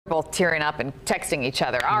Both tearing up and texting each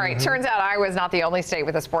other. All right, turns out Iowa's not the only state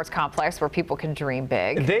with a sports complex where people can dream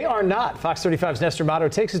big. They are not. Fox 35's Nestor Mato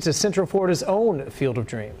takes it to Central Florida's own Field of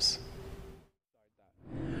Dreams.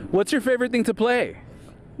 What's your favorite thing to play?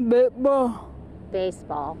 Baseball.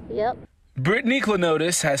 Baseball, yep. Brittany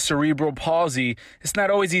Clenotis has cerebral palsy. It's not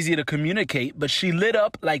always easy to communicate, but she lit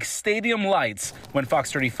up like stadium lights when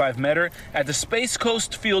Fox 35 met her at the Space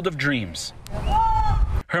Coast Field of Dreams.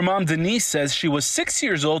 Her mom, Denise, says she was 6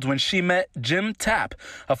 years old when she met Jim Tapp,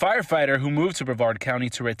 a firefighter who moved to Brevard County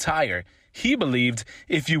to retire. He believed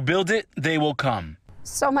if you build it, they will come.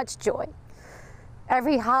 So much joy.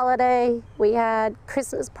 Every holiday, we had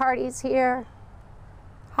Christmas parties here,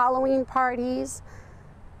 Halloween parties.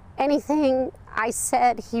 Anything I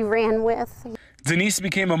said, he ran with. Denise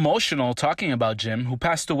became emotional talking about Jim, who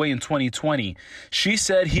passed away in 2020. She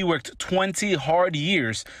said he worked 20 hard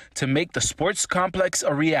years to make the sports complex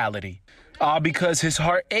a reality. All because his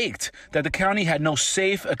heart ached that the county had no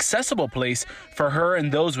safe, accessible place for her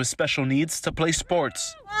and those with special needs to play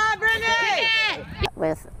sports.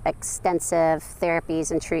 With extensive therapies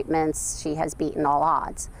and treatments, she has beaten all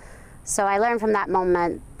odds. So I learned from that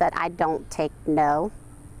moment that I don't take no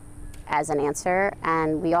as an answer,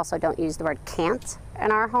 and we also don't use the word can't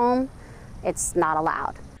in our home. It's not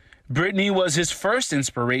allowed. Brittany was his first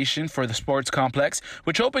inspiration for the sports complex,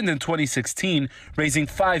 which opened in 2016, raising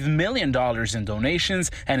 $5 million in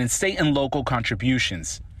donations and in state and local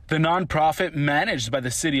contributions. The nonprofit, managed by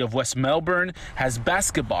the city of West Melbourne, has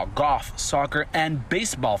basketball, golf, soccer, and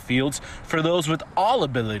baseball fields for those with all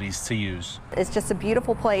abilities to use. It's just a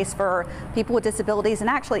beautiful place for people with disabilities and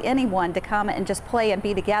actually anyone to come and just play and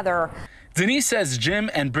be together. Denise says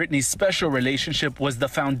Jim and Brittany's special relationship was the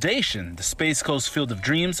foundation the Space Coast Field of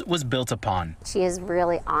Dreams was built upon. She is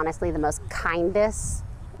really, honestly, the most kindest,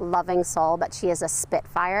 loving soul, but she is a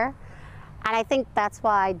spitfire. And I think that's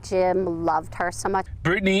why Jim loved her so much.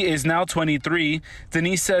 Brittany is now 23.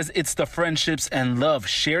 Denise says it's the friendships and love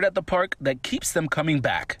shared at the park that keeps them coming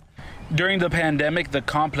back. During the pandemic, the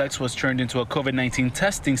complex was turned into a COVID-19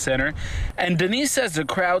 testing center, and Denise says the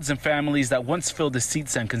crowds and families that once filled the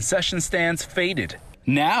seats and concession stands faded.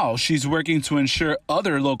 Now she's working to ensure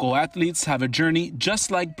other local athletes have a journey just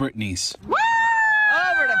like Brittany's. Woo!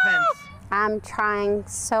 Over the fence. I'm trying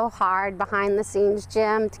so hard behind the scenes,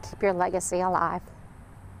 Jim, to keep your legacy alive.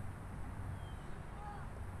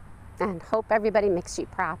 And hope everybody makes you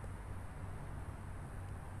proud.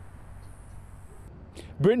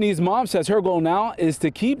 Brittany's mom says her goal now is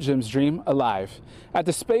to keep Jim's dream alive. At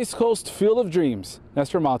the Space Coast Field of Dreams,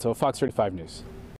 Nestor Mato, Fox 35 News.